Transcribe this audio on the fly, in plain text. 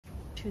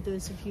to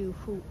those of you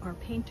who are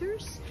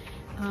painters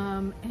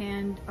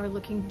and are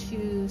looking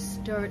to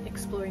start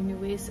exploring new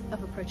ways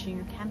of approaching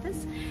your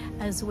canvas,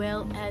 as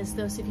well as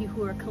those of you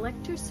who are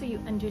collectors, so you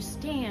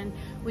understand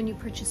when you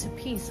purchase a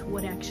piece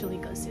what actually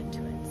goes into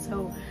it.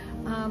 So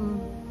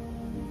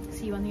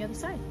see you on the other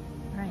side.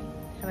 All right,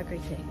 have a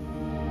great day.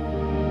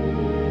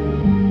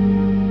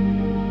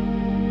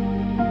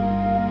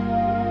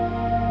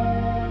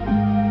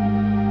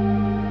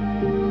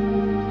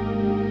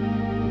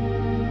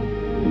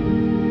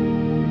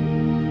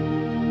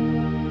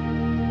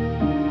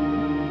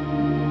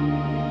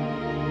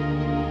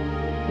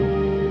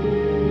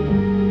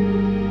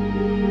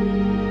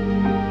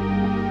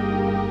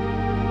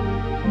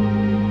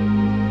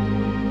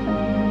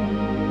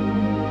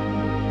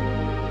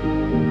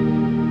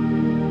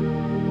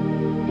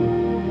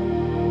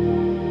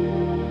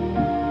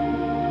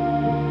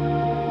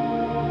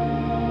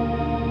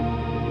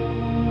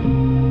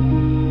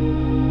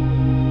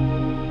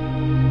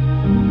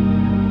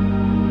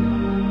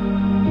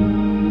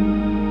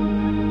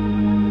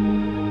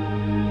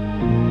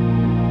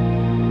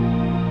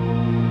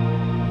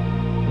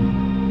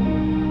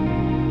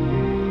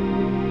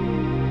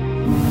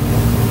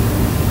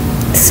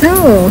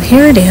 So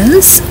here it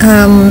is,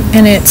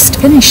 and it's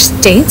finished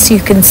state, so you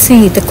can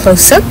see the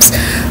close-ups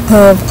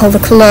of all the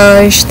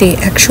collage, the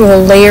actual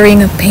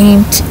layering of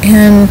paint,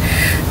 and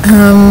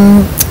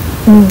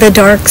the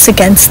darks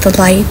against the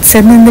lights,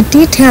 and then the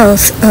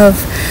details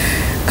of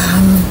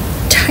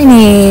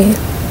tiny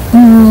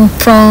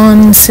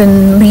fronds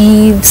and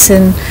leaves,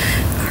 and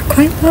are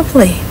quite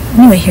lovely.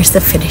 Anyway, here's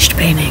the finished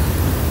painting.